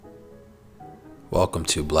Welcome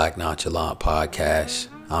to Black Nonchalant Podcast.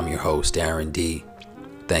 I'm your host, Aaron D.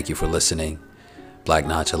 Thank you for listening. Black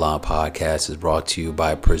Nonchalant Podcast is brought to you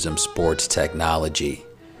by Prism Sports Technology,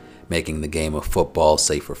 making the game of football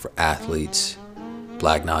safer for athletes.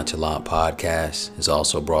 Black Nonchalant Podcast is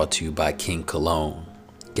also brought to you by King Cologne,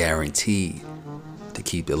 guaranteed to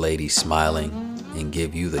keep the ladies smiling and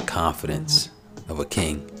give you the confidence of a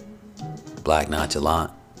king. Black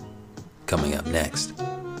Nonchalant, coming up next.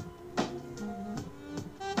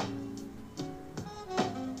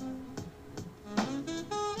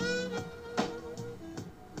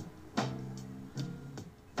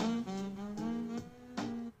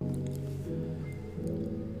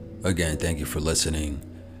 Again, thank you for listening.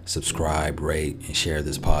 Subscribe, rate, and share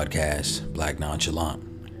this podcast, Black Nonchalant.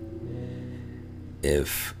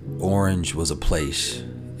 If orange was a place,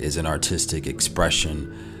 is an artistic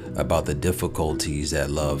expression about the difficulties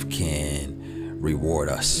that love can reward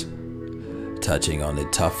us, touching on the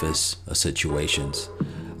toughest of situations,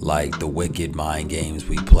 like the wicked mind games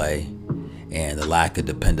we play and the lack of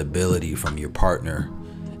dependability from your partner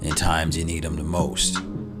in times you need them the most.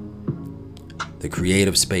 The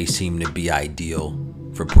creative space seemed to be ideal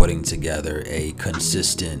for putting together a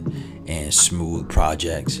consistent and smooth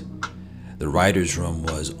project. The writer's room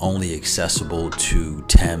was only accessible to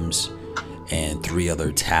Thames and 3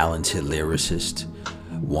 other talented lyricists,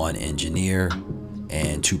 1 engineer,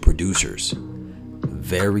 and 2 producers.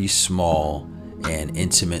 Very small and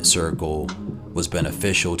intimate circle was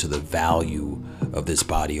beneficial to the value of this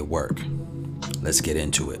body of work. Let's get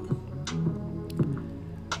into it.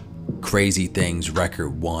 Crazy Things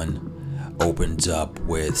Record 1 opens up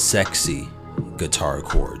with sexy guitar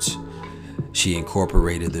chords. She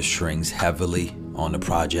incorporated the strings heavily on the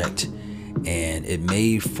project, and it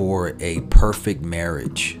made for a perfect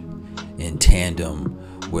marriage in tandem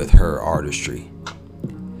with her artistry.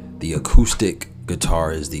 The acoustic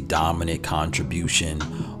guitar is the dominant contribution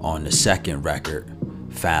on the second record,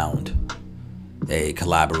 Found, a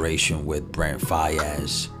collaboration with Brent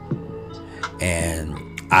Faiyaz, and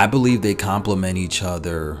I believe they complement each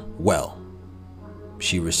other well.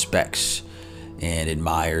 She respects and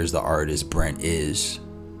admires the artist Brent is,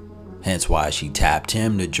 hence why she tapped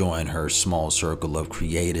him to join her small circle of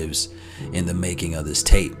creatives in the making of this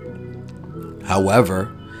tape.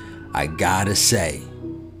 However, I gotta say,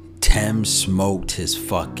 Thames smoked his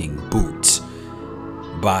fucking boots.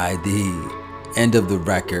 By the end of the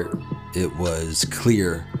record, it was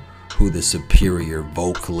clear who the superior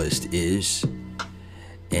vocalist is.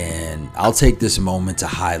 And I'll take this moment to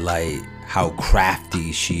highlight how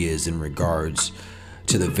crafty she is in regards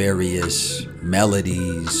to the various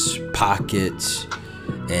melodies, pockets,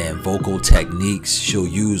 and vocal techniques she'll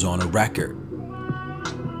use on a record.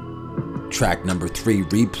 Track number 3,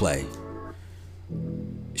 Replay.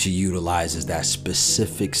 She utilizes that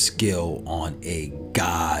specific skill on a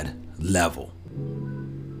god level.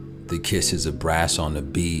 The kisses of brass on the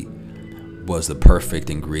beat was the perfect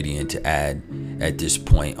ingredient to add at this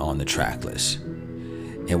point on the track list.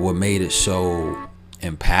 And what made it so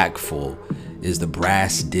impactful is the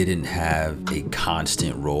brass didn't have a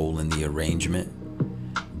constant role in the arrangement,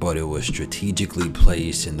 but it was strategically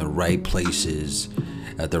placed in the right places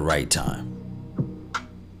at the right time.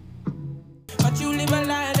 But you live a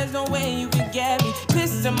lie, there's no way you can get me.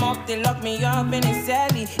 Piss them off, they lock me up in a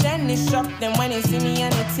celly. Then they shock them when they see me on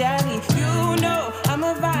the telly. You know, I'm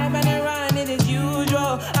a vibe and I run it as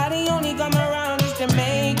usual. I the only come around just to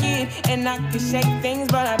make it. And I can shake things,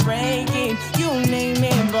 but I break it. You name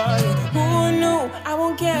it, boy. Who knew? I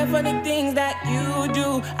won't care for the things that you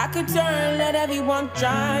do. I could turn, let everyone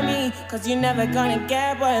try me. Cause you're never gonna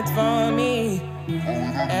get what's for me.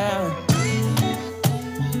 Yeah.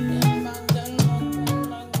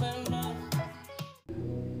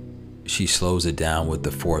 She slows it down with the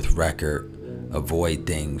 4th record, Avoid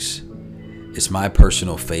Things. It's my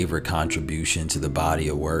personal favorite contribution to the body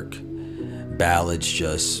of work. Ballads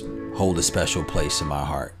just hold a special place in my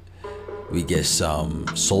heart. We get some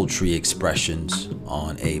sultry expressions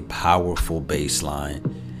on a powerful bass line.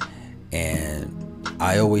 And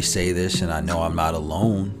I always say this, and I know I'm not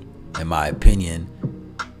alone in my opinion,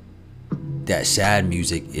 that sad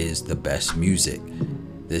music is the best music.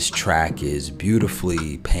 This track is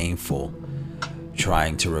beautifully painful,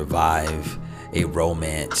 trying to revive a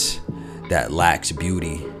romance that lacks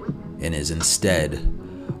beauty and is instead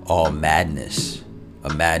all madness,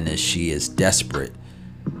 a madness she is desperate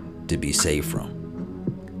to be saved from.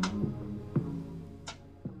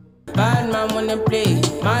 Bad man wanna play,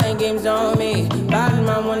 mind games on me. Bad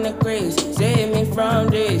man wanna craze, save me from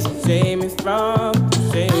this, save me from.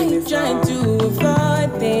 I'm trying to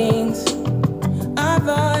avoid things,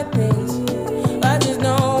 avoid things.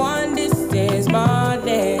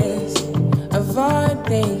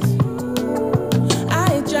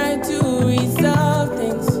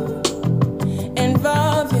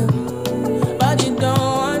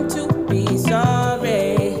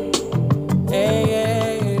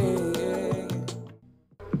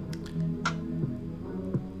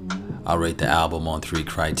 rate the album on 3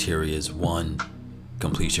 criteria. 1,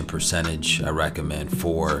 completion percentage. I recommend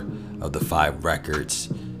 4 of the 5 records.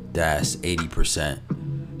 That's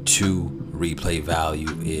 80%. 2, replay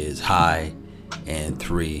value is high. And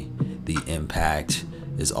 3, the impact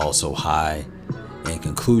is also high. In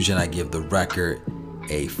conclusion, I give the record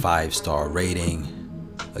a 5-star rating.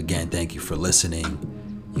 Again, thank you for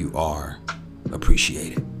listening. You are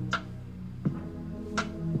appreciated.